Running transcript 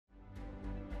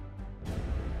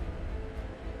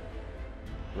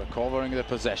recovering the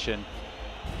possession.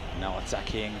 Now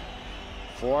attacking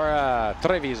for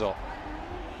Treviso.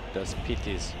 Does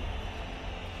Pittis.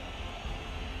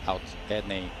 Out,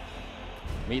 Edney.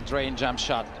 Mid-range jump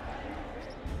shot.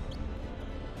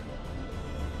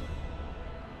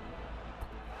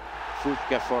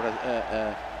 Futka for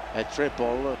a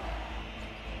triple.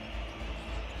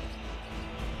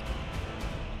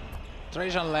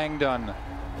 Trajan Langdon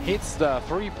hits the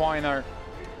three-pointer.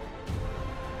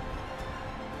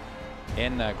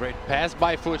 In a great pass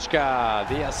by Futka,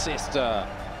 the assist.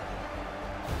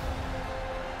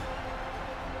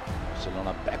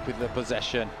 Barcelona back with the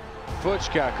possession.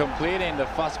 Futka completing the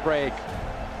fast break.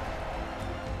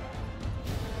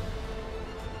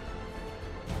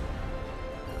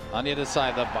 On the other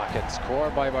side, the bucket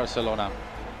scored by Barcelona.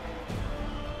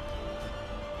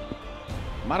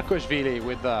 Markoshvili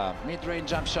with the mid-range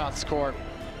jump shot score.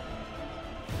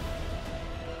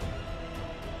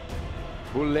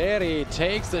 Bulleri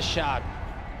takes the shot.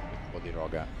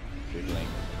 Bodiroga dribbling.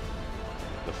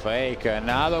 The fake,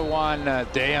 another one,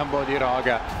 Dejan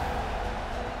Bodiroga.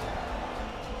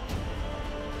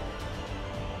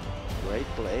 Great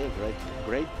play,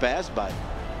 great pass by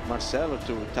Marcelo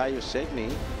to Tayo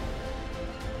Segni.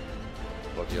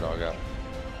 Bodiroga.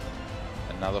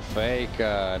 Another fake,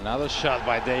 another shot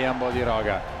by Dejan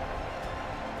Bodiroga.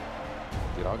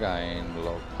 Bodiroga in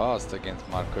low post against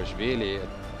Markoshvili.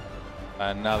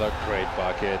 Another great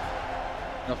bucket.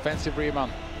 An offensive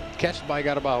rebound. Catched by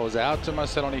Garbajosa, out to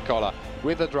Marcelo Nicola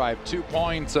with the drive, 2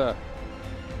 points.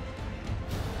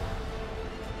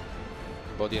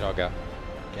 Bodiroga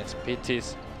against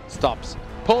Pittis, stops,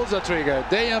 pulls the trigger,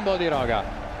 Dejan Bodiroga.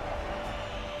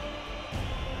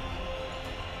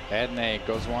 Edney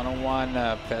goes one-on-one,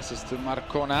 passes to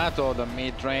Marconato, the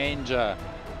mid-range.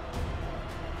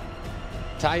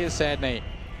 Tyus Edney,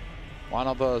 one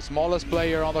of the smallest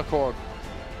players on the court.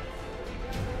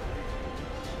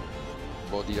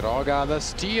 Bodiroga, the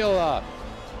steal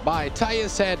by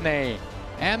Tyus Edney,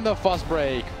 and the fast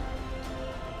break.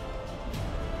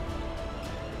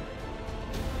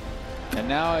 And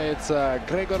now it's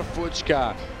Gregor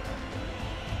Futka.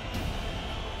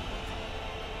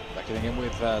 Back in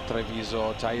with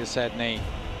Treviso, Tyus Edney.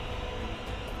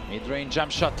 Mid-range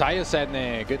jump shot, Tyus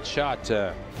Edney, good shot.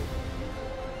 Gets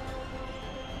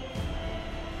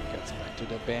back to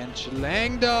the bench,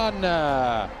 Langdon.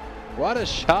 What a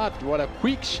shot, what a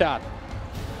quick shot.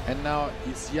 And now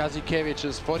it's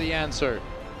Jazikevičius for the answer.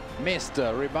 Missed,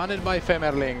 rebounded by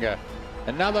Femerling.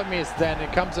 Another miss, then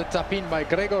it comes a tap in by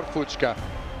Gregor Futka.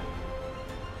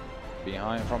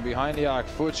 From behind the arc,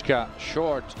 Futka,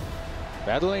 short.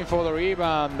 Battling for the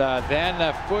rebound,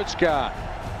 then Futka.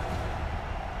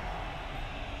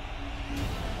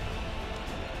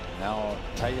 Now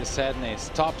Tyus Edney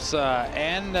stops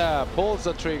and pulls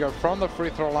the trigger from the free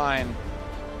throw line.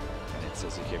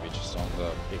 Jazikevičius on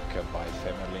the pick by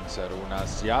Femerling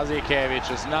Sarunas.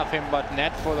 Jazikevičius, nothing but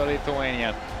net for the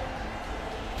Lithuanian.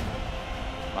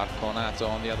 Marconato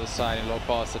on the other side in low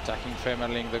post, attacking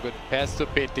Femerling. The good pass to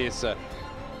Pittis.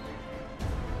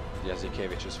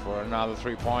 Jazikevičius for another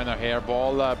three-pointer, hair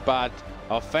ball, but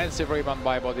offensive rebound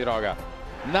by Bodiroga.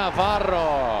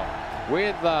 Navarro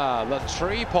with the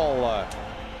triple.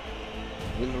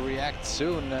 Will react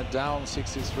soon, down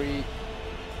 63-56.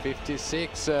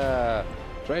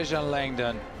 Trajan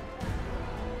Langdon.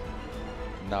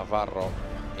 Navarro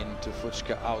into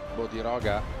Futka, out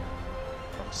Bodiroga.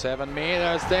 From 7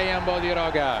 meters, Dejan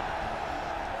Bodiroga.